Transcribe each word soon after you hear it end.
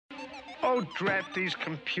Oh, drat these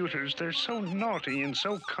computers. They're so naughty and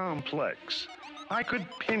so complex. I could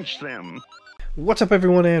pinch them. What's up,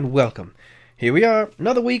 everyone, and welcome. Here we are,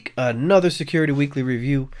 another week, another Security Weekly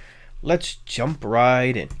review. Let's jump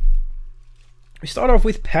right in. We start off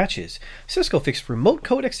with patches. Cisco fixed remote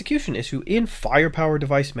code execution issue in Firepower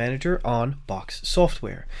Device Manager on Box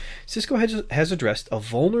software. Cisco has addressed a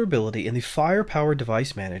vulnerability in the Firepower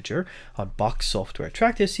Device Manager on Box software,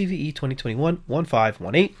 tracked as CVE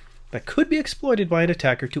 2021-1518, that could be exploited by an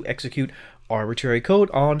attacker to execute arbitrary code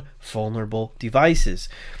on vulnerable devices.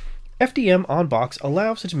 FDM on Box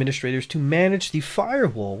allows administrators to manage the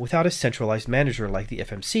firewall without a centralized manager like the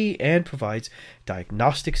FMC and provides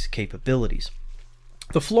diagnostics capabilities.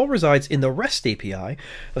 The flaw resides in the REST API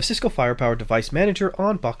of Cisco Firepower Device Manager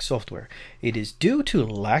on Box software. It is due to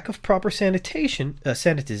lack of proper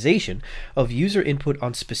sanitization of user input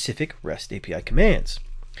on specific REST API commands.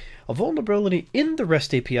 A vulnerability in the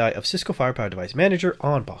REST API of Cisco Firepower Device Manager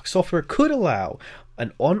on Box software could allow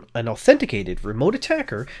an authenticated remote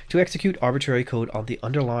attacker to execute arbitrary code on the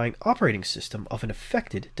underlying operating system of an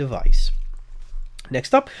affected device.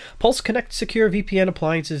 Next up, Pulse Connect secure VPN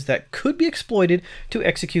appliances that could be exploited to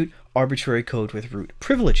execute arbitrary code with root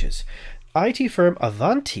privileges. IT firm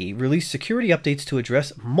Avanti released security updates to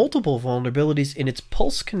address multiple vulnerabilities in its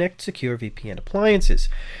Pulse Connect secure VPN appliances.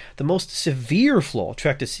 The most severe flaw,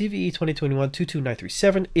 tracked as CVE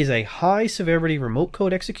 2021-22937, is a high-severity remote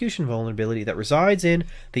code execution vulnerability that resides in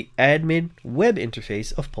the admin web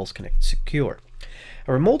interface of Pulse Connect Secure.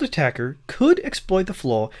 A remote attacker could exploit the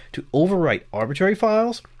flaw to overwrite arbitrary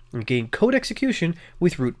files and gain code execution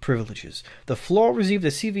with root privileges. The flaw received a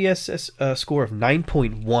CVSS score of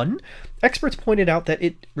 9.1. Experts pointed out that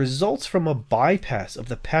it results from a bypass of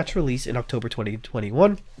the patch release in October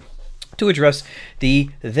 2021 to address the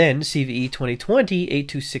then CVE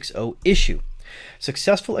 2020-8260 issue.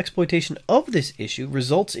 Successful exploitation of this issue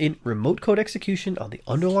results in remote code execution on the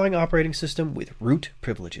underlying operating system with root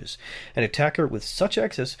privileges. An attacker with such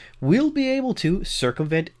access will be able to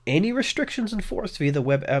circumvent any restrictions enforced via the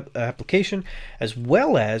web application, as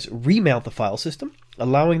well as remount the file system,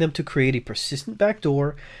 allowing them to create a persistent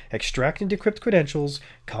backdoor, extract and decrypt credentials,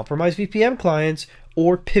 compromise VPN clients,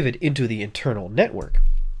 or pivot into the internal network.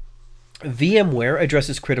 VMware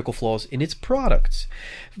addresses critical flaws in its products.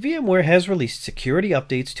 VMware has released security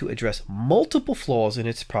updates to address multiple flaws in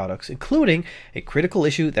its products, including a critical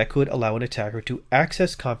issue that could allow an attacker to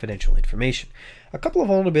access confidential information. A couple of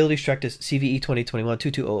vulnerabilities tracked as CVE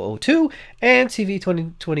 2021-22002 and CVE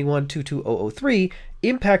 2021-22003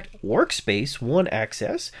 impact Workspace ONE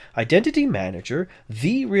Access, Identity Manager,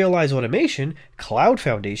 vRealize Automation, Cloud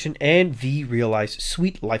Foundation, and vRealize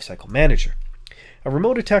Suite Lifecycle Manager. A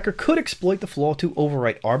remote attacker could exploit the flaw to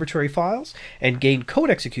overwrite arbitrary files and gain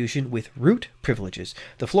code execution with root privileges.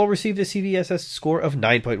 The flaw received a CVSS score of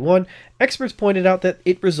 9.1. Experts pointed out that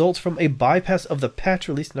it results from a bypass of the patch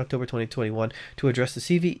released in October 2021 to address the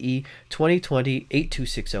CVE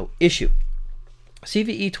 2020-8260 issue.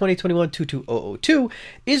 CVE 2021-22002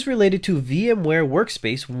 is related to VMware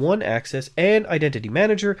Workspace ONE Access and Identity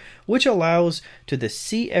Manager, which allows to the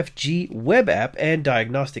CFG web app and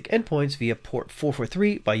diagnostic endpoints via port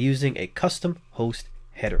 443 by using a custom host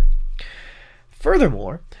header.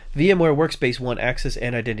 Furthermore, VMware Workspace ONE Access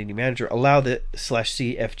and Identity Manager allow the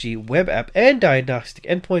 /CFG web app and diagnostic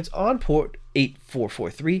endpoints on port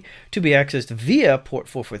 8443 to be accessed via port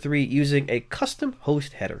 443 using a custom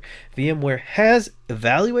host header. VMware has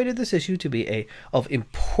evaluated this issue to be of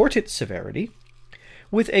important severity,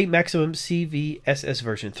 with a maximum CVSS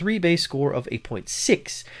version 3 base score of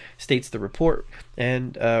 8.6, states the report,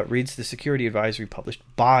 and reads the security advisory published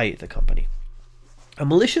by the company. A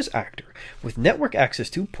malicious actor with network access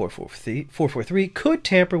to port 443 could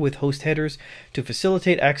tamper with host headers to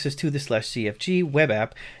facilitate access to the /CFG web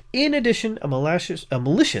app. In addition, a malicious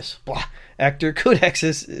actor could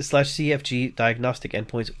access /CFG diagnostic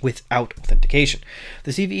endpoints without authentication.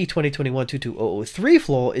 The CVE 2021-22003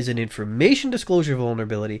 flaw is an information disclosure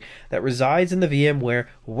vulnerability that resides in the VMware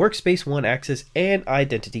Workspace ONE Access and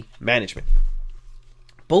Identity Management.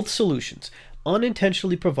 Both solutions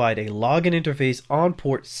unintentionally provide a login interface on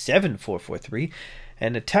port 7443.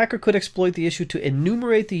 An attacker could exploit the issue to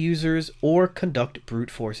enumerate the users or conduct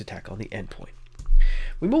brute force attack on the endpoint.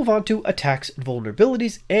 We move on to attacks,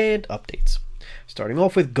 vulnerabilities, and updates. Starting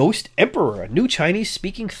off with Ghost Emperor, a new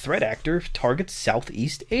Chinese-speaking threat actor targets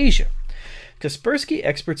Southeast Asia. Kaspersky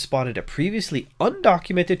experts spotted a previously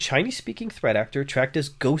undocumented Chinese-speaking threat actor tracked as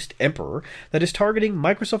Ghost Emperor that is targeting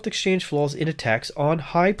Microsoft Exchange flaws in attacks on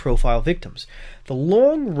high-profile victims. The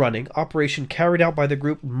long-running operation carried out by the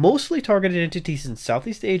group mostly targeted entities in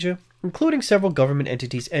Southeast Asia, including several government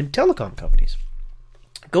entities and telecom companies.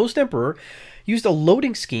 Ghost Emperor used a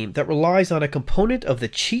loading scheme that relies on a component of the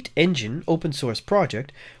Cheat Engine open source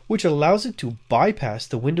project, which allows it to bypass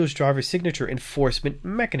the Windows driver signature enforcement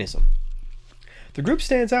mechanism. The group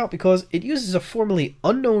stands out because it uses a formerly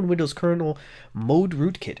unknown Windows kernel mode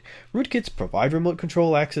rootkit. Rootkits provide remote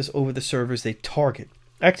control access over the servers they target.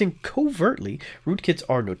 Acting covertly, rootkits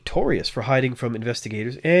are notorious for hiding from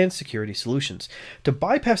investigators and security solutions. To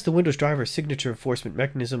bypass the Windows driver signature enforcement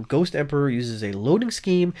mechanism, Ghost Emperor uses a loading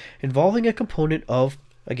scheme involving a component of,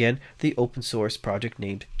 again, the open source project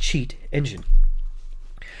named Cheat Engine.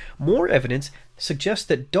 More evidence suggests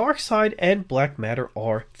that DarkSide and Black Matter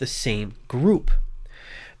are the same group.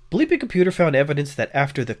 Bleeping Computer found evidence that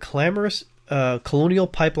after the clamorous Colonial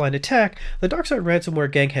Pipeline attack, the DarkSide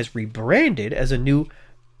ransomware gang has rebranded as a new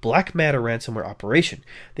Black Matter ransomware operation.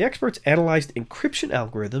 The experts analyzed encryption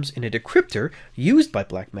algorithms in a decryptor used by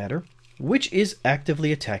Black Matter, which is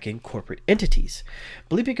actively attacking corporate entities.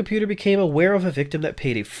 Bleeping Computer became aware of a victim that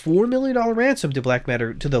paid a $4 million ransom to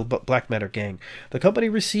the Black Matter gang. The company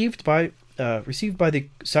received by the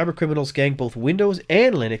cybercriminals gang both Windows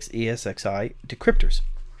and Linux ESXi decryptors.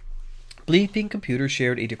 Bleeping Computer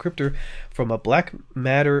shared a decryptor from a Black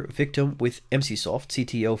Matter victim with MCSoft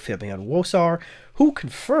CTO Fabian Wosar, who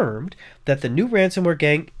confirmed that the new ransomware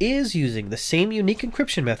gang is using the same unique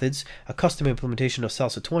encryption methods, a custom implementation of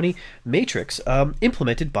Salsa 20 Matrix,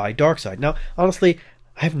 implemented by DarkSide. Now, honestly,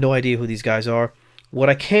 I have no idea who these guys are. What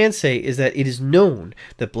I can say is that it is known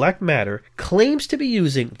that Black Matter claims to be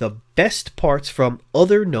using the best parts from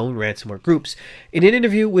other known ransomware groups. In an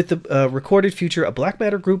interview with the Recorded Future, a Black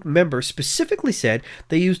Matter group member specifically said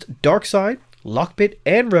they used DarkSide, Lockbit,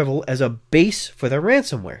 and Revel as a base for their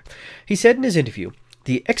ransomware. He said in his interview,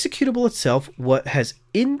 the executable itself has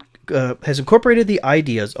incorporated the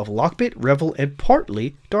ideas of Lockbit, Revel, and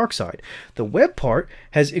partly DarkSide. The web part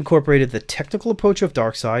has incorporated the technical approach of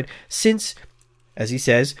DarkSide since, as he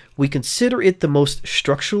says, we consider it the most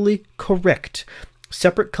structurally correct.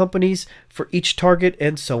 Separate companies for each target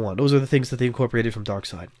and so on. Those are the things that they incorporated from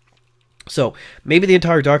DarkSide. So maybe the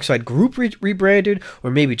entire DarkSide group rebranded,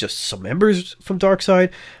 or maybe just some members from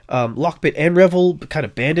DarkSide, Lockbit and Revel kind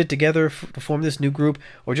of banded together to form this new group,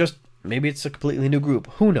 or just maybe it's a completely new group.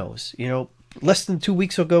 Who knows? You know, less than 2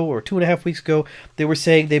 weeks ago or 2.5 weeks ago, they were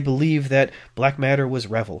saying they believe that Black Matter was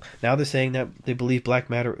Revel. Now they're saying that they believe Black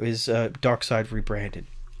Matter is DarkSide rebranded.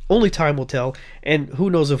 Only time will tell, and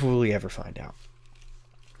who knows if we'll ever find out.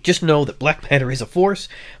 Just know that Black Matter is a force.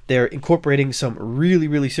 They're incorporating some really,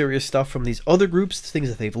 really serious stuff from these other groups, things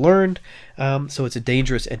that they've learned, so it's a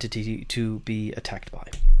dangerous entity to be attacked by.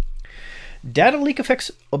 Data leak affects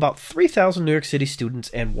about 3,000 New York City students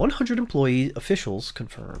and 100 employee officials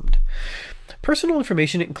confirmed. Personal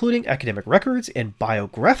information, including academic records and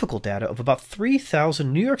biographical data of about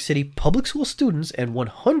 3,000 New York City public school students and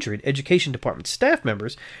 100 education department staff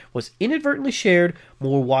members, was inadvertently shared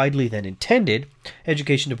more widely than intended,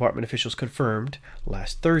 education department officials confirmed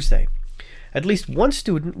last Thursday. At least one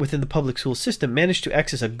student within the public school system managed to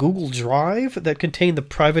access a Google Drive that contained the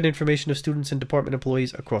private information of students and department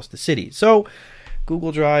employees across the city. So,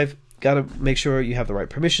 Google Drive, got to make sure you have the right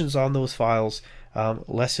permissions on those files.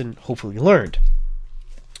 Lesson hopefully learned.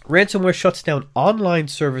 Ransomware shuts down online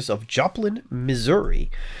service of Joplin,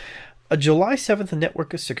 Missouri. A July 7th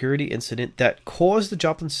network security incident that caused the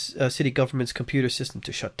Joplin city government's computer system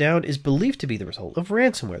to shut down is believed to be the result of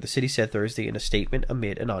ransomware, the city said Thursday in a statement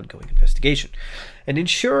amid an ongoing investigation. An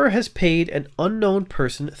insurer has paid an unknown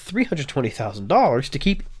person $320,000 to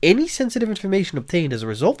keep any sensitive information obtained as a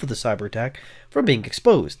result of the cyber attack from being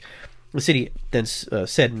exposed. The city then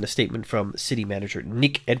said in a statement from city manager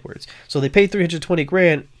Nick Edwards. So they paid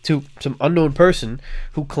 $320,000 to some unknown person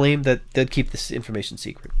who claimed that they'd keep this information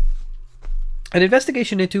secret. An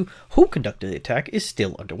investigation into who conducted the attack is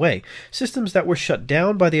still underway. Systems that were shut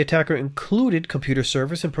down by the attacker included computer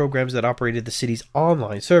servers and programs that operated the city's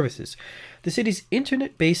online services. The city's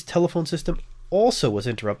internet-based telephone system also was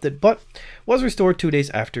interrupted, but was restored 2 days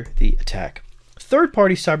after the attack.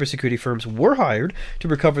 Third-party cybersecurity firms were hired to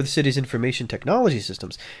recover the city's information technology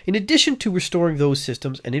systems. In addition to restoring those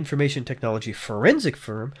systems, an information technology forensic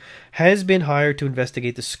firm has been hired to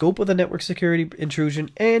investigate the scope of the network security intrusion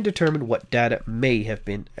and determine what data may have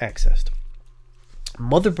been accessed.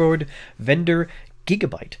 Motherboard vendor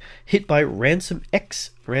Gigabyte hit by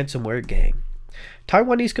ransomware gang.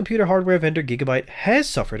 Taiwanese computer hardware vendor Gigabyte has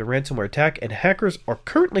suffered a ransomware attack, and hackers are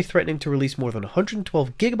currently threatening to release more than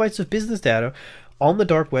 112 gigabytes of business data on the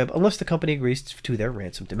dark web unless the company agrees to their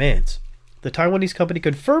ransom demands. The Taiwanese company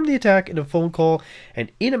confirmed the attack in a phone call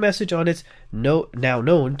and in a message on its now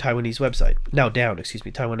down Taiwanese website.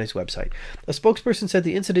 A spokesperson said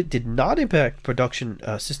the incident did not impact production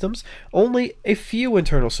systems. Only a few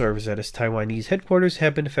internal servers at its Taiwanese headquarters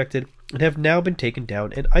have been affected and have now been taken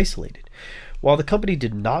down and isolated. While the company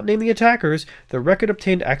did not name the attackers, the record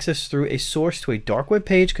obtained access through a source to a dark web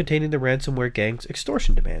page containing the ransomware gang's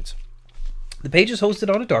extortion demands. The page is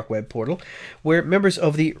hosted on a dark web portal where members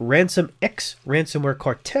of the RansomX ransomware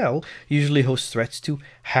cartel usually host threats to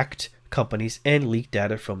hacked companies and leak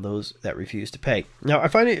data from those that refuse to pay. Now, I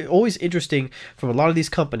find it always interesting from a lot of these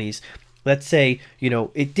companies that say,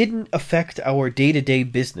 it didn't affect our day-to-day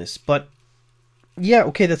business, but yeah,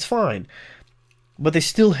 okay, that's fine. But they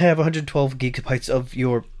still have 112 gigabytes of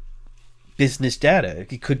your business data.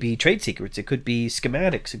 It could be trade secrets, it could be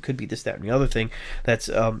schematics, it could be this, that, and the other thing that's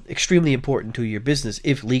extremely important to your business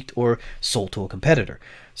if leaked or sold to a competitor.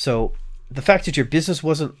 So the fact that your business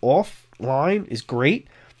wasn't offline is great,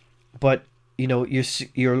 but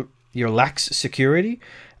your lax security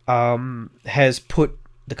has put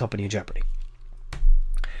the company in jeopardy.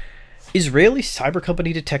 Israeli cyber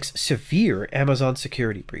company detects severe Amazon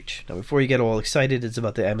security breach. Now, before you get all excited, it's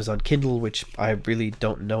about the Amazon Kindle, which I really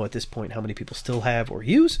don't know at this point how many people still have or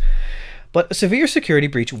use. But a severe security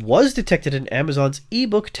breach was detected in Amazon's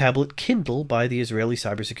ebook tablet Kindle by the Israeli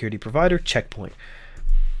cybersecurity provider Checkpoint.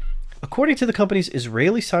 According to the company's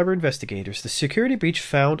Israeli cyber investigators, the security breach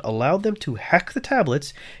found allowed them to hack the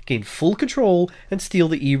tablets, gain full control, and steal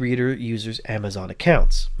the e-reader users' Amazon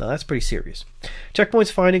accounts. Now that's pretty serious. Checkpoint's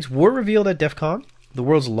findings were revealed at DEF CON, the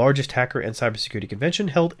world's largest hacker and cybersecurity convention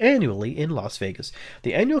held annually in Las Vegas.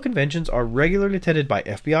 The annual conventions are regularly attended by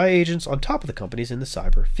FBI agents on top of the companies in the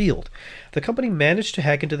cyber field. The company managed to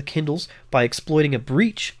hack into the Kindles by exploiting a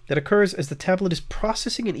breach that occurs as the tablet is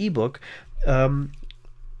processing an ebook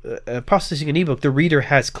the reader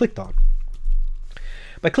has clicked on.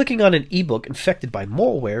 By clicking on an ebook infected by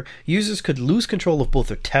malware, users could lose control of both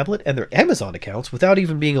their tablet and their Amazon accounts without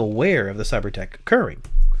even being aware of the cyber attack occurring.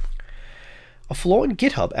 A flaw in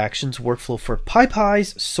GitHub Actions workflow for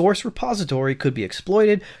PyPi's source repository could be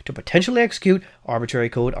exploited to potentially execute arbitrary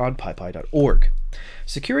code on PyPi.org.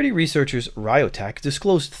 Security researchers Ryotech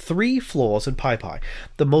disclosed 3 flaws in PyPi.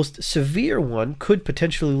 The most severe one could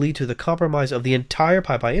potentially lead to the compromise of the entire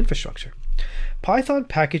PyPi infrastructure. Python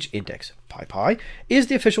Package Index, PyPi, is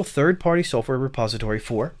the official third-party software repository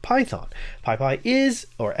for Python. PyPi is,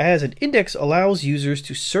 or as an index, allows users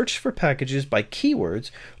to search for packages by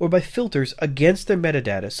keywords or by filters against their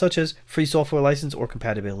metadata, such as free software license or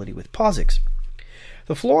compatibility with POSIX.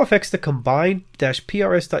 The flaw affects the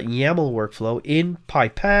combined-prs.yaml workflow in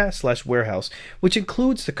PyPa/warehouse, which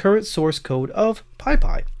includes the current source code of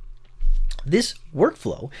PyPi. This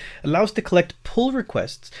workflow allows to collect pull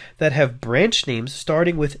requests that have branch names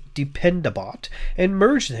starting with dependabot and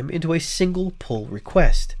merge them into a single pull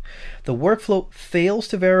request. The workflow fails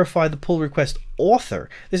to verify the pull request author.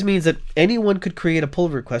 This means that anyone could create a pull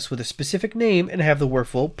request with a specific name and have the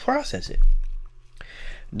workflow process it.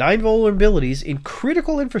 9 vulnerabilities in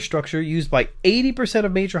critical infrastructure used by 80%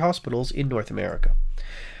 of major hospitals in North America.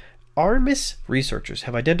 ARMIS researchers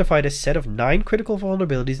have identified a set of 9 critical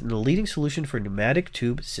vulnerabilities in the leading solution for pneumatic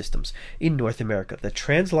tube systems in North America, the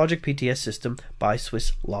TransLogic PTS system by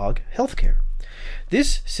Swisslog Healthcare.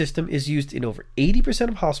 This system is used in over 80%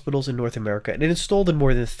 of hospitals in North America and installed in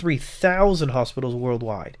more than 3,000 hospitals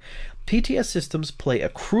worldwide. PTS systems play a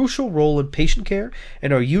crucial role in patient care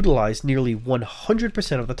and are utilized nearly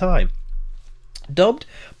 100% of the time. Dubbed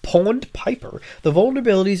Pond Piper, the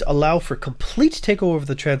vulnerabilities allow for complete takeover of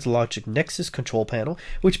the TransLogic Nexus control panel,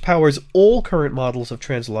 which powers all current models of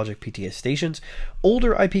TransLogic PTS stations.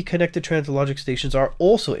 Older IP-connected TransLogic stations are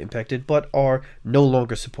also impacted, but are no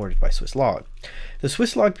longer supported by Swisslog. The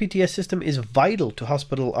Swisslog PTS system is vital to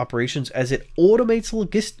hospital operations as it automates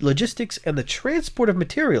logistics and the transport of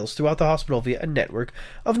materials throughout the hospital via a network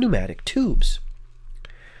of pneumatic tubes.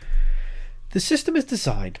 The system is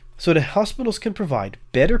designed so that hospitals can provide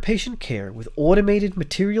better patient care with automated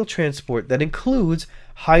material transport that includes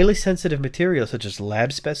highly sensitive materials such as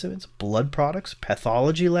lab specimens, blood products,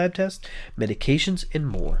 pathology lab tests, medications, and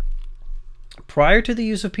more. Prior to the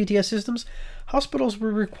use of PTS systems, hospitals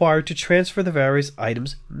were required to transfer the various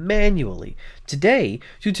items manually. Today,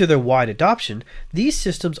 due to their wide adoption, these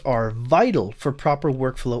systems are vital for proper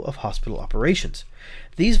workflow of hospital operations.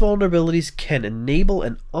 These vulnerabilities can enable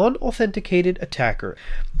an unauthenticated attacker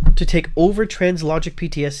to take over TransLogic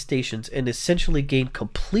PTS stations and essentially gain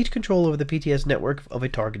complete control over the PTS network of a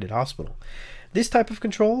targeted hospital. This type of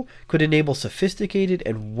control could enable sophisticated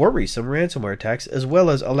and worrisome ransomware attacks, as well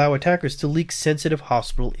as allow attackers to leak sensitive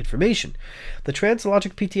hospital information. The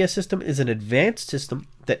Translogic PTS system is an advanced system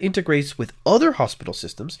that integrates with other hospital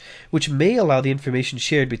systems, which may allow the information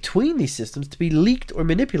shared between these systems to be leaked or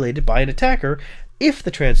manipulated by an attacker if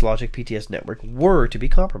the Translogic PTS network were to be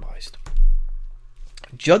compromised.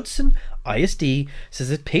 Judson ISD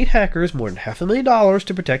says it paid hackers more than $500,000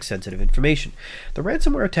 to protect sensitive information. The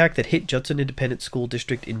ransomware attack that hit Judson Independent School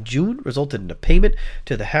District in June resulted in a payment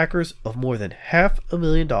to the hackers of more than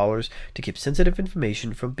 $500,000 to keep sensitive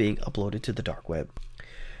information from being uploaded to the dark web.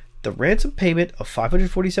 The ransom payment of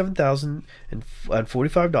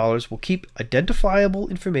 $547,045 will keep identifiable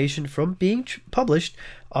information from being published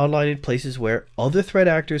online in places where other threat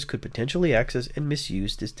actors could potentially access and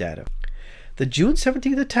misuse this data. The June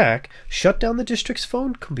 17th attack shut down the district's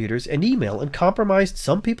phone, computers, and email and compromised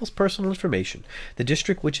some people's personal information. The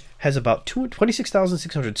district, which has about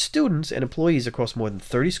 26,600 students and employees across more than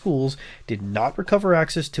 30 schools, did not recover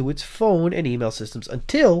access to its phone and email systems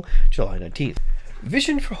until July 19th.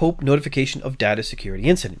 Vision for Hope notification of data security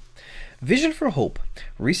incident. Vision for Hope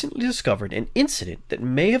recently discovered an incident that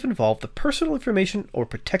may have involved the personal information or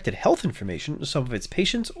protected health information of some of its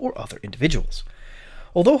patients or other individuals.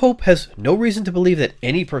 Although Hope has no reason to believe that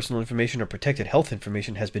any personal information or protected health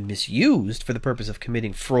information has been misused for the purpose of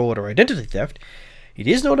committing fraud or identity theft, it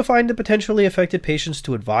is notifying the potentially affected patients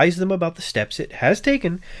to advise them about the steps it has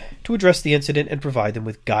taken to address the incident and provide them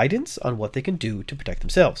with guidance on what they can do to protect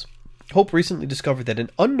themselves. Hope recently discovered that an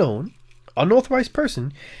unauthorized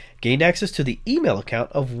person gained access to the email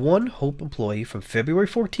account of one Hope employee from February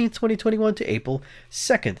 14, 2021 to April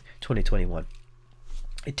 2, 2021.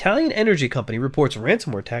 Italian energy company reports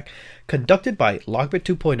ransomware attack conducted by Lockbit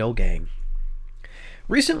 2.0 gang.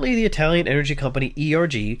 Recently, the Italian energy company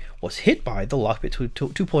ERG was hit by the Lockbit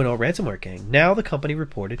 2.0 ransomware gang. Now, the company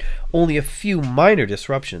reported only a few minor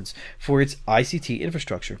disruptions for its ICT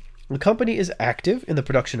infrastructure. The company is active in the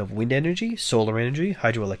production of wind energy, solar energy,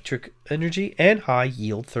 hydroelectric energy, and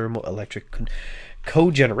high-yield thermoelectric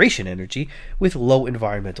cogeneration energy with low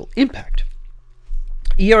environmental impact.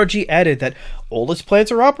 ERG added that all its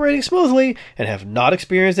plants are operating smoothly and have not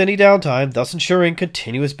experienced any downtime, thus ensuring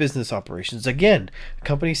continuous business operations. Again, the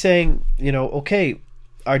company saying, okay,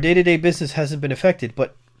 our day-to-day business hasn't been affected,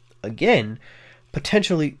 but again,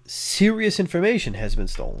 potentially serious information has been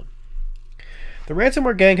stolen. The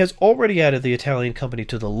ransomware gang has already added the Italian company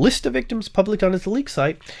to the list of victims published on its leak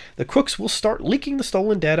site. The crooks will start leaking the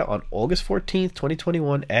stolen data on August 14,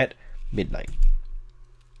 2021 at midnight.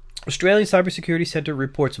 Australian Cybersecurity Centre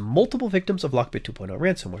reports multiple victims of Lockbit 2.0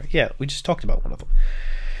 ransomware. Yeah, we just talked about one of them.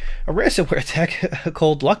 A ransomware attack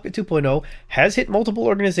called Lockbit 2.0 has hit multiple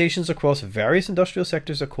organizations across various industrial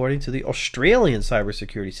sectors, according to the Australian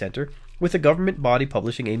Cybersecurity Centre, with the government body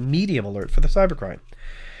publishing a medium alert for the cybercrime.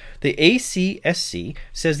 The ACSC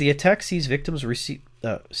says the attack sees victims receiving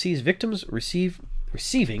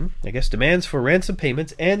demands for ransom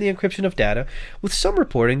payments and the encryption of data, with some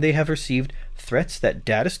reporting they have received threats that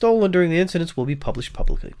data stolen during the incidents will be published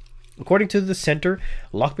publicly. According to the center,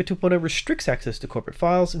 Lockbit 2.0 restricts access to corporate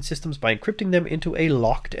files and systems by encrypting them into a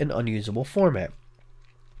locked and unusable format.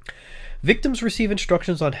 Victims receive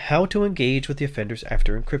instructions on how to engage with the offenders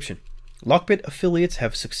after encryption. Lockbit affiliates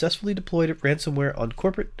have successfully deployed ransomware on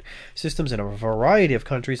corporate systems in a variety of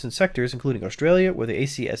countries and sectors, including Australia, where the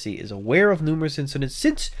ACSE is aware of numerous incidents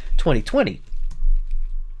since 2020.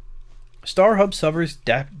 StarHub suffers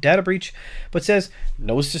data breach, but says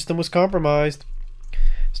no system was compromised.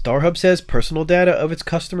 StarHub says personal data of its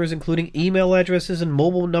customers, including email addresses and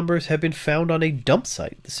mobile numbers, have been found on a dump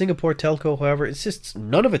site. The Singapore telco, however, insists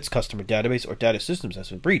none of its customer database or data systems has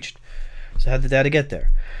been breached. So how did the data get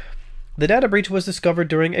there? The data breach was discovered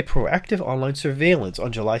during a proactive online surveillance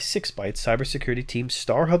on July 6 by its cybersecurity team,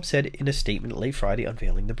 StarHub said in a statement late Friday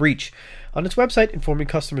unveiling the breach. On its website informing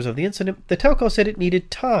customers of the incident, the telco said it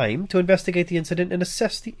needed time to investigate the incident and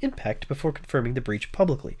assess the impact before confirming the breach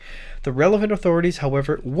publicly. The relevant authorities,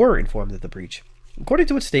 however, were informed of the breach. According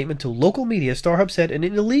to its statement to local media, StarHub said an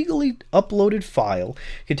illegally uploaded file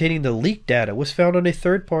containing the leaked data was found on a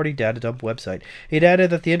third-party data dump website. It added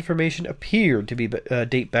that the information appeared to be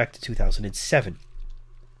date back to 2007.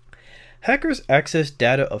 Hackers accessed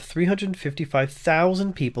data of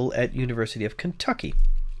 355,000 people at University of Kentucky.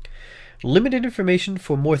 Limited information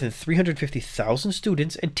for more than 350,000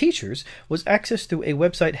 students and teachers was accessed through a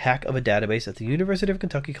website hack of a database at the University of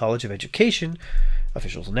Kentucky College of Education,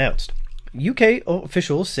 officials announced. UK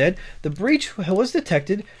officials said the breach was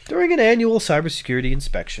detected during an annual cybersecurity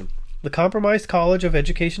inspection. The Compromised College of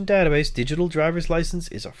Education database Digital Driver's License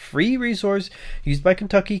is a free resource used by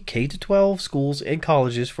Kentucky K-12 schools and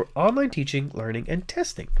colleges for online teaching, learning, and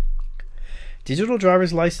testing. Digital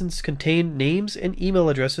Driver's License contained names and email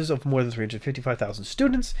addresses of more than 355,000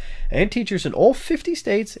 students and teachers in all 50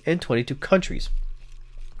 states and 22 countries.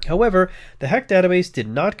 However, the hacked database did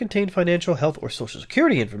not contain financial, health, or social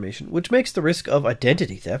security information, which makes the risk of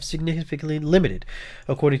identity theft significantly limited,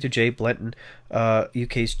 according to Jay Blenton,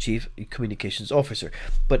 UK's Chief Communications Officer.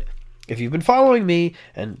 But if you've been following me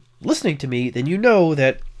and listening to me, then you know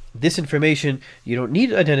that this information, you don't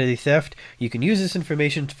need identity theft. You can use this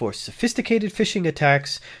information for sophisticated phishing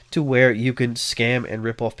attacks to where you can scam and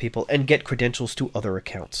rip off people and get credentials to other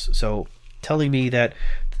accounts. So telling me that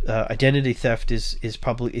identity theft is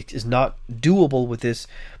not doable with this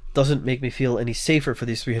doesn't make me feel any safer for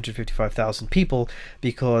these 355,000 people,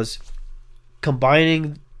 because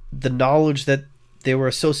combining the knowledge that they were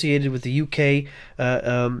associated with the UK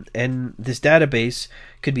and this database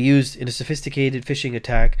could be used in a sophisticated phishing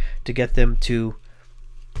attack to get them to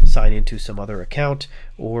sign into some other account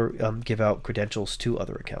or give out credentials to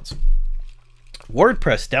other accounts.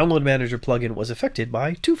 WordPress Download Manager plugin was affected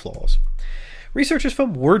by two flaws. Researchers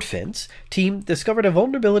from WordFence team discovered a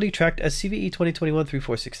vulnerability tracked as CVE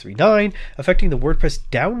 2021-34639 affecting the WordPress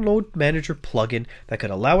Download Manager plugin that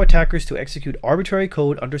could allow attackers to execute arbitrary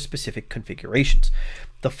code under specific configurations.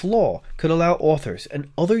 The flaw could allow authors and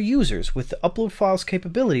other users with the upload files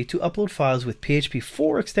capability to upload files with PHP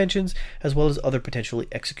 4 extensions as well as other potentially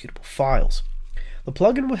executable files. The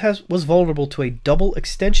plugin was vulnerable to a double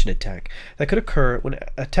extension attack that could occur when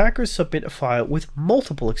attackers submit a file with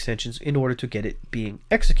multiple extensions in order to get it being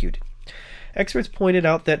executed. Experts pointed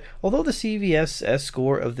out that although the CVSS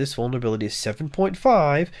score of this vulnerability is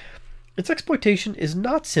 7.5, its exploitation is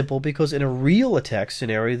not simple because in a real attack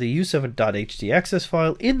scenario, the use of a .htaccess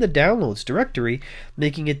file in the downloads directory,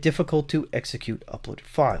 making it difficult to execute uploaded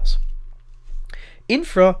files.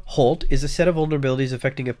 Infra-Halt is a set of vulnerabilities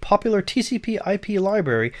affecting a popular TCP/IP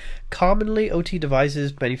library, commonly OT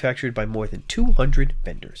devices manufactured by more than 200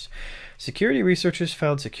 vendors. Security researchers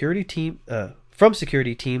found security teams at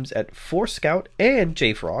Forescout and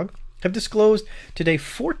JFrog have disclosed today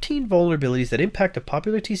 14 vulnerabilities that impact a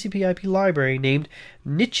popular TCP/IP library named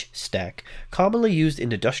Niche Stack, commonly used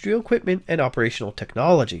in industrial equipment and operational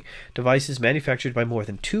technology, devices manufactured by more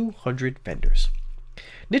than 200 vendors.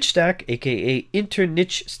 Niche Stack, aka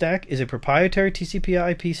Inter-Niche Stack, is a proprietary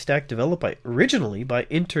TCP/IP stack developed originally by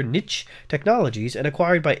Inter-Niche Technologies and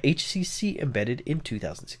acquired by HCC Embedded in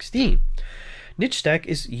 2016. Niche Stack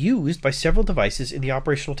is used by several devices in the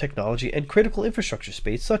operational technology and critical infrastructure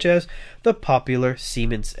space, such as the popular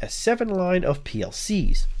Siemens S7 line of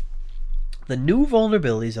PLCs. The new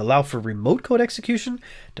vulnerabilities allow for remote code execution,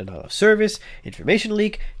 denial of service, information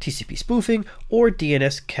leak, TCP spoofing, or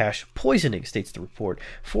DNS cache poisoning, states the report.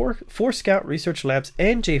 Forescout Research Labs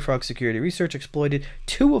and JFrog Security Research exploited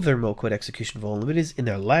two of the remote code execution vulnerabilities in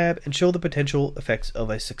their lab and show the potential effects of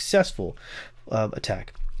a successful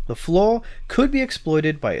attack. The flaw could be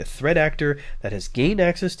exploited by a threat actor that has gained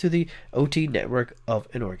access to the OT network of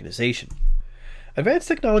an organization. Advanced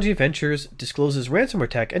Technology Ventures discloses ransomware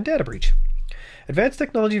attack and data breach. Advanced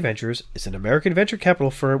Technology Ventures is an American venture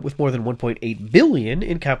capital firm with more than $1.8 billion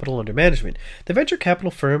in capital under management. The venture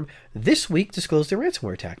capital firm this week disclosed a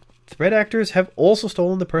ransomware attack. Threat actors have also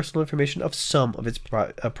stolen the personal information of some of its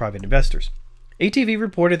private investors. ATV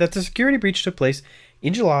reported that the security breach took place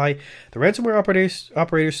in July. The ransomware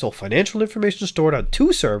operators stole financial information stored on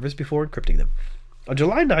two servers before encrypting them. On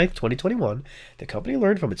July 9, 2021, the company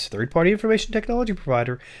learned from its third-party information technology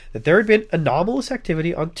provider that there had been anomalous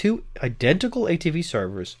activity on two identical ATV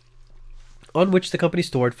servers on which the company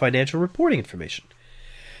stored financial reporting information.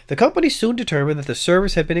 The company soon determined that the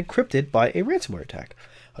servers had been encrypted by a ransomware attack.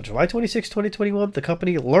 On July 26, 2021, the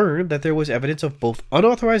company learned that there was evidence of both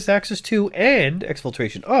unauthorized access to and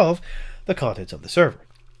exfiltration of the contents of the server.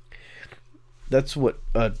 That's what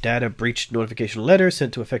a data breach notification letter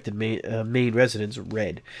sent to affected Maine residents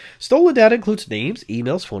read. Stolen data includes names,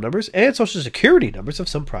 emails, phone numbers, and social security numbers of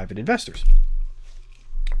some private investors.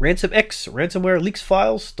 RansomX ransomware leaks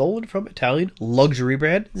files stolen from Italian luxury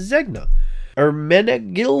brand Zegna.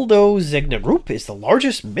 Ermenegildo Zegna Group is the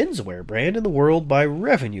largest menswear brand in the world by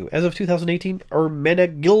revenue. As of 2018,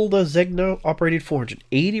 Ermenegildo Zegna operated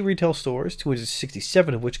 480 retail stores,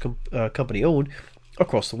 267 of which company owned,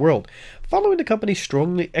 across the world. Following the company's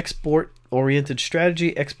strongly export-oriented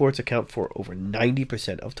strategy, exports account for over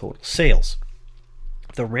 90% of total sales.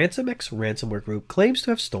 The RansomX ransomware group claims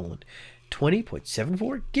to have stolen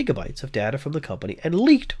 20.74 gigabytes of data from the company and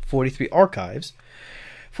leaked 43 archives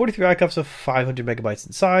 43 archives of 500 megabytes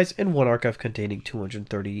in size, and one archive containing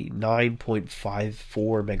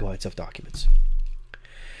 239.54 megabytes of documents.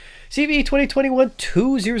 CVE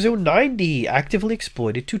 2021-20090 actively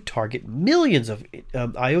exploited to target millions of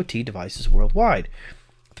IoT devices worldwide.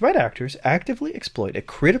 Threat actors actively exploit a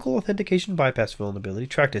critical authentication bypass vulnerability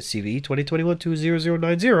tracked as CVE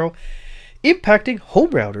 2021-20090, impacting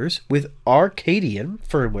home routers with Arcadian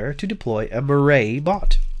firmware to deploy a Mirai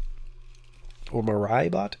bot.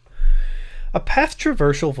 A path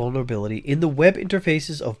traversal vulnerability in the web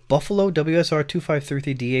interfaces of Buffalo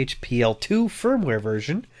WSR2533DH-PL2 firmware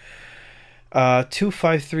version,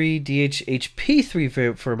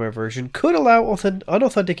 253DH-HP3 firmware version could allow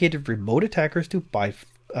unauthenticated remote attackers to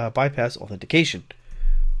bypass authentication.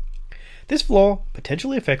 This flaw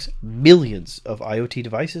potentially affects millions of IoT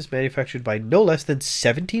devices manufactured by no less than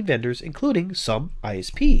 17 vendors, including some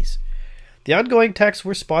ISPs. The ongoing attacks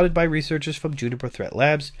were spotted by researchers from Juniper Threat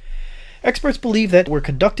Labs. Experts believe that were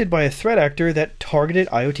conducted by a threat actor that targeted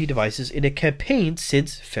IoT devices in a campaign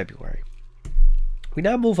since February. We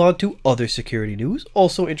now move on to other security news,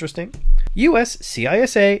 also interesting. US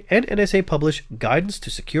CISA and NSA publish guidance to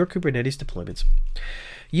secure Kubernetes deployments.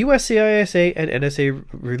 US CISA and NSA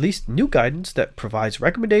released new guidance that provides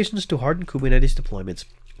recommendations to harden Kubernetes deployments.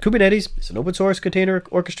 Kubernetes is an open source container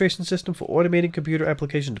orchestration system for automating computer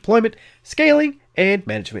application deployment, scaling, and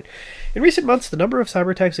management. In recent months, the number of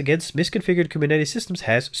cyber attacks against misconfigured Kubernetes systems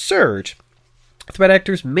has surged. Threat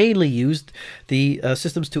actors mainly used the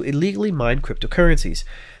systems to illegally mine cryptocurrencies.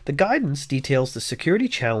 The guidance details the security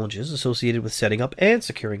challenges associated with setting up and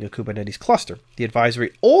securing a Kubernetes cluster. The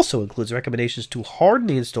advisory also includes recommendations to harden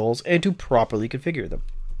the installs and to properly configure them.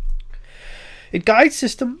 It guides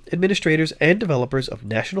system administrators and developers of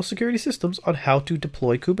national security systems on how to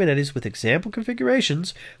deploy Kubernetes with example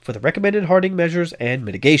configurations for the recommended hardening measures and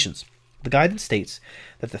mitigations. The guidance states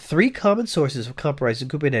that the three common sources of compromising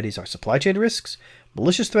Kubernetes are supply chain risks,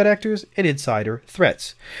 malicious threat actors, and insider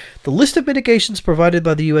threats. The list of mitigations provided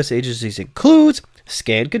by the U.S. agencies includes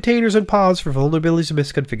scan containers and pods for vulnerabilities and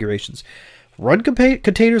misconfigurations, run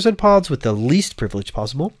containers and pods with the least privilege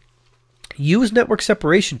possible, use network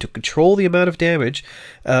separation to control the amount of damage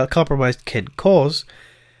compromised can cause,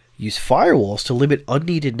 use firewalls to limit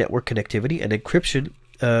unneeded network connectivity and encryption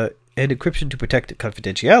to protect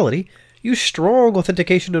confidentiality, use strong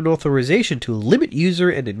authentication and authorization to limit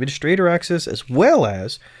user and administrator access as well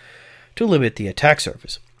as to limit the attack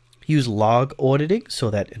surface. Use log auditing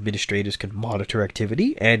so that administrators can monitor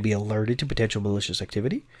activity and be alerted to potential malicious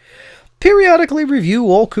activity. Periodically review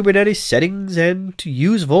all Kubernetes settings and to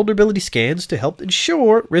use vulnerability scans to help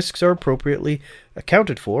ensure risks are appropriately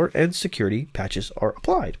accounted for and security patches are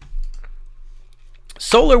applied.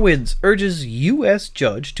 SolarWinds urges U.S.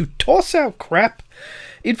 judge to toss out crap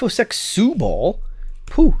InfoSec Sue ball.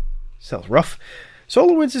 Whew, sounds rough.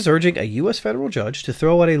 SolarWinds is urging a U.S. federal judge to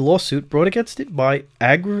throw out a lawsuit brought against it by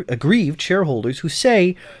aggrieved shareholders who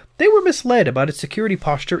say they were misled about its security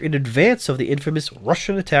posture in advance of the infamous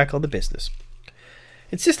Russian attack on the business.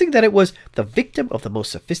 Insisting that it was the victim of the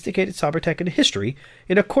most sophisticated cyber attack in history,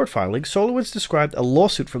 in a court filing, SolarWinds described a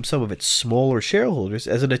lawsuit from some of its smaller shareholders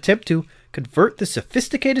as an attempt to convert the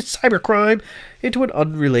sophisticated cybercrime into an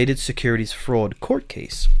unrelated securities fraud court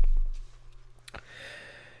case.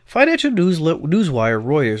 Financial newswire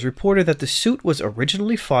Reuters reported that the suit was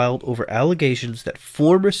originally filed over allegations that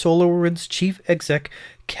former SolarWinds chief exec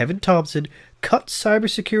Kevin Thompson cut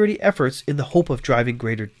cybersecurity efforts in the hope of driving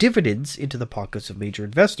greater dividends into the pockets of major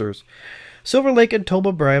investors. Silver Lake and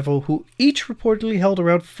Thoma Bravo, who each reportedly held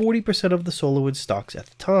around 40% of the SolarWinds stocks at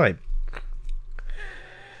the time.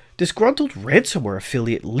 Disgruntled ransomware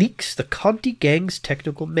affiliate leaks the Conti gang's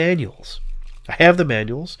technical manuals. I have the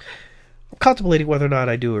manuals. I'm contemplating whether or not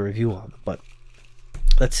I do a review on them, but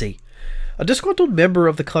let's see. A disgruntled member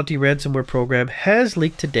of the Conti ransomware program has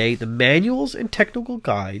leaked today the manuals and technical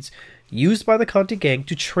guides used by the Conti gang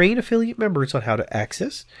to train affiliate members on how to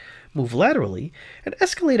access, move laterally, and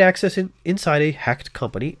escalate access inside a hacked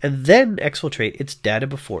company and then exfiltrate its data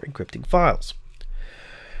before encrypting files.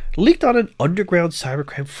 Leaked on an underground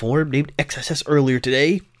cybercrime forum named XSS earlier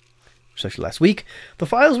today, especially last week, the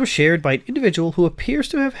files were shared by an individual who appears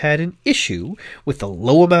to have had an issue with the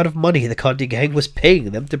low amount of money the Conti gang was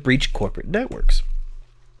paying them to breach corporate networks.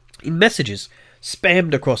 In messages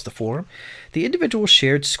spammed across the forum, the individual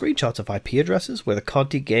shared screenshots of IP addresses where the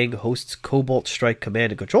Conti gang hosts Cobalt Strike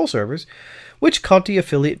command and control servers, which Conti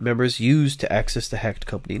affiliate members use to access the hacked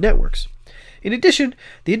company networks. In addition,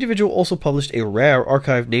 the individual also published a rare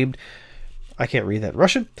archive named, I can't read that in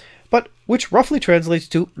Russian, but which roughly translates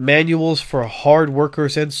to Manuals for Hard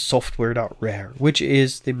Workers and Software.rare, which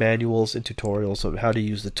is the manuals and tutorials on how to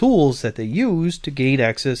use the tools that they use to gain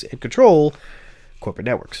access and control corporate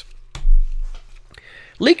networks.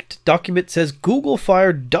 Leaked document says Google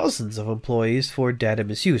fired dozens of employees for data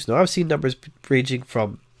misuse. Now, I've seen numbers ranging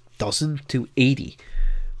from dozen to 80.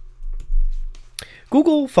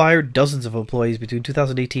 Google fired dozens of employees between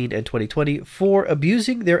 2018 and 2020 for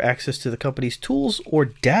abusing their access to the company's tools or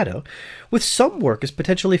data, with some workers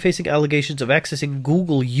potentially facing allegations of accessing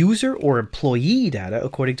Google user or employee data,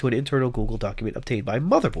 according to an internal Google document obtained by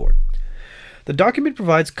Motherboard. The document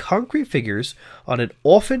provides concrete figures on an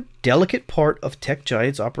often delicate part of tech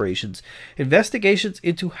giants' operations, investigations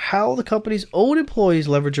into how the company's own employees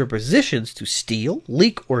leverage their positions to steal,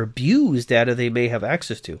 leak, or abuse data they may have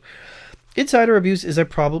access to. Insider abuse is a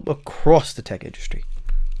problem across the tech industry.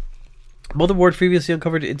 Motherboard previously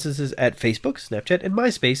uncovered instances at Facebook, Snapchat, and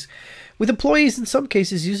MySpace, with employees in some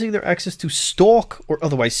cases using their access to stalk or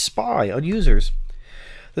otherwise spy on users.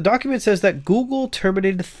 The document says that Google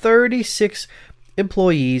terminated 36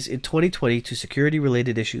 employees in 2020 to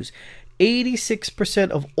security-related issues.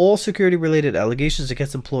 86% of all security-related allegations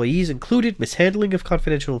against employees included mishandling of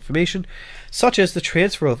confidential information, such as the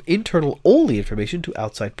transfer of internal-only information to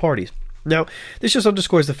outside parties. Now, this just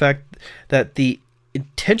underscores the fact that the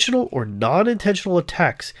intentional or non-intentional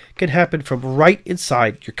attacks can happen from right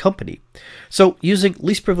inside your company. So, using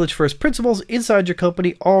least privilege first principles inside your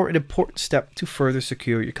company are an important step to further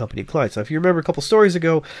secure your company and clients. Now, if you remember a couple stories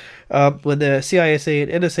ago, when the CISA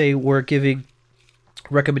and NSA were giving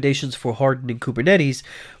recommendations for hardening Kubernetes,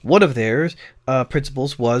 one of their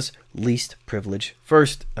principles was least privilege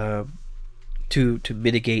first to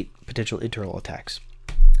mitigate potential internal attacks.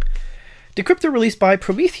 Decryptor released by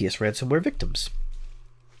Prometheus ransomware victims.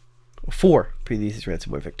 For Prometheus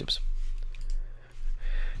ransomware victims.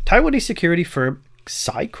 Taiwanese security firm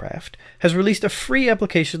Psycraft has released a free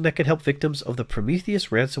application that can help victims of the Prometheus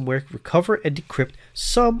ransomware recover and decrypt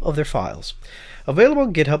some of their files. Available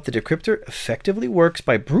on GitHub, the decryptor effectively works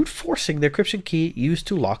by brute forcing the encryption key used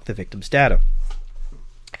to lock the victim's data.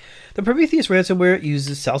 The Prometheus ransomware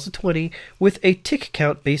uses SALSA20 with a tick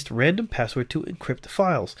count-based random password to encrypt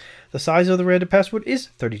files. The size of the random password is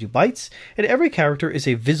 32 bytes, and every character is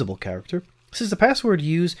a visible character. Since the password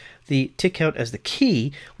used the tick count as the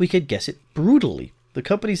key, we can guess it brutally, the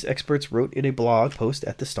company's experts wrote in a blog post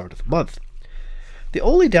at the start of the month. The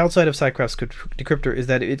only downside of Psycraft's decryptor is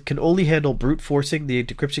that it can only handle brute forcing the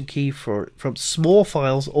decryption key from small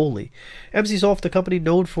files only. MCSoft, a company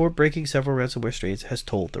known for breaking several ransomware strains, has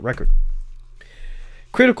told the record.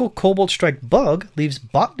 Critical Cobalt Strike bug leaves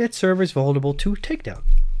botnet servers vulnerable to takedown.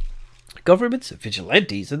 Governments,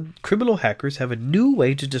 vigilantes, and criminal hackers have a new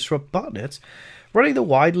way to disrupt botnets, running the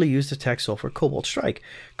widely used attack software Cobalt Strike,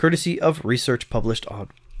 courtesy of research published on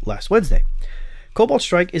last Wednesday. Cobalt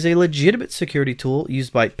Strike is a legitimate security tool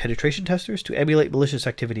used by penetration testers to emulate malicious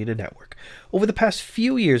activity in a network. Over the past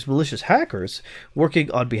few years, malicious hackers,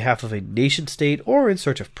 working on behalf of a nation-state or in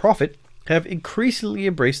search of profit, have increasingly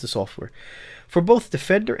embraced the software. For both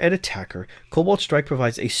defender and attacker, Cobalt Strike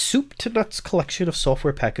provides a soup-to-nuts collection of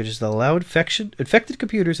software packages that allow infected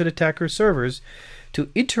computers and attacker servers to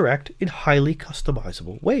interact in highly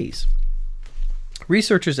customizable ways.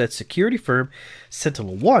 Researchers at security firm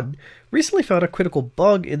SentinelOne recently found a critical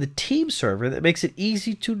bug in the Teams server that makes it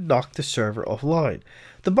easy to knock the server offline.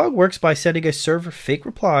 The bug works by sending a server fake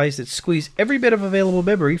replies that squeeze every bit of available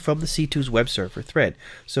memory from the C2's web server thread,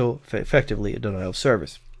 so effectively a denial of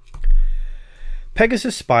service.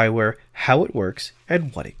 Pegasus spyware, how it works,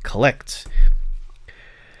 and what it collects.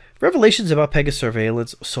 Revelations about Pegasus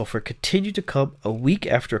surveillance software continue to come a week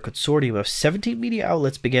after a consortium of 17 media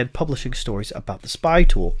outlets began publishing stories about the spy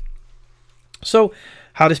tool. So,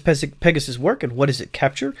 how does Pegasus work and what does it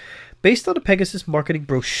capture? Based on a Pegasus marketing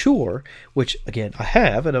brochure, which, again, I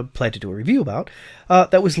have and I'm planning to do a review about,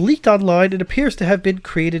 that was leaked online and appears to have been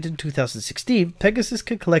created in 2016, Pegasus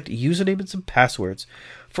can collect usernames and passwords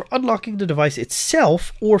for unlocking the device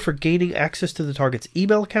itself or for gaining access to the target's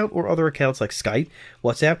email account or other accounts like Skype,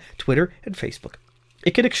 WhatsApp, Twitter, and Facebook.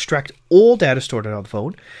 It can extract all data stored on the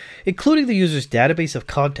phone, including the user's database of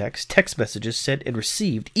contacts, text messages sent and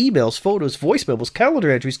received, emails, photos, voice memos, calendar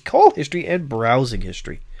entries, call history, and browsing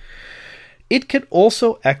history. It can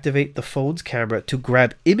also activate the phone's camera to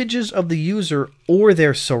grab images of the user or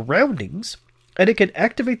their surroundings and it can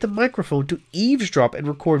activate the microphone to eavesdrop and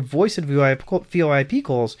record voice and VoIP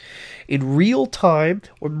calls in real time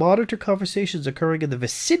or monitor conversations occurring in the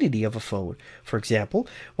vicinity of a phone, for example,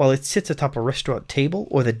 while it sits atop a restaurant table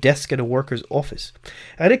or the desk in a worker's office.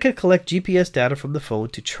 And it can collect GPS data from the phone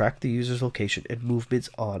to track the user's location and movements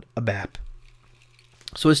on a map.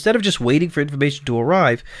 So instead of just waiting for information to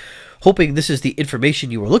arrive, hoping this is the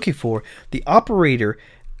information you were looking for, the operator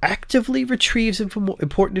actively retrieves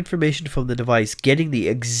important information from the device, getting the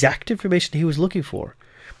exact information he was looking for.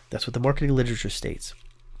 That's what the marketing literature states.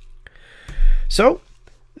 So,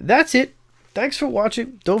 that's it. Thanks for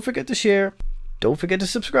watching. Don't forget to share. Don't forget to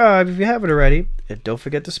subscribe if you haven't already. And don't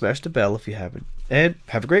forget to smash the bell if you haven't. And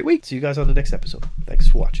have a great week. See you guys on the next episode. Thanks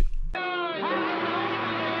for watching.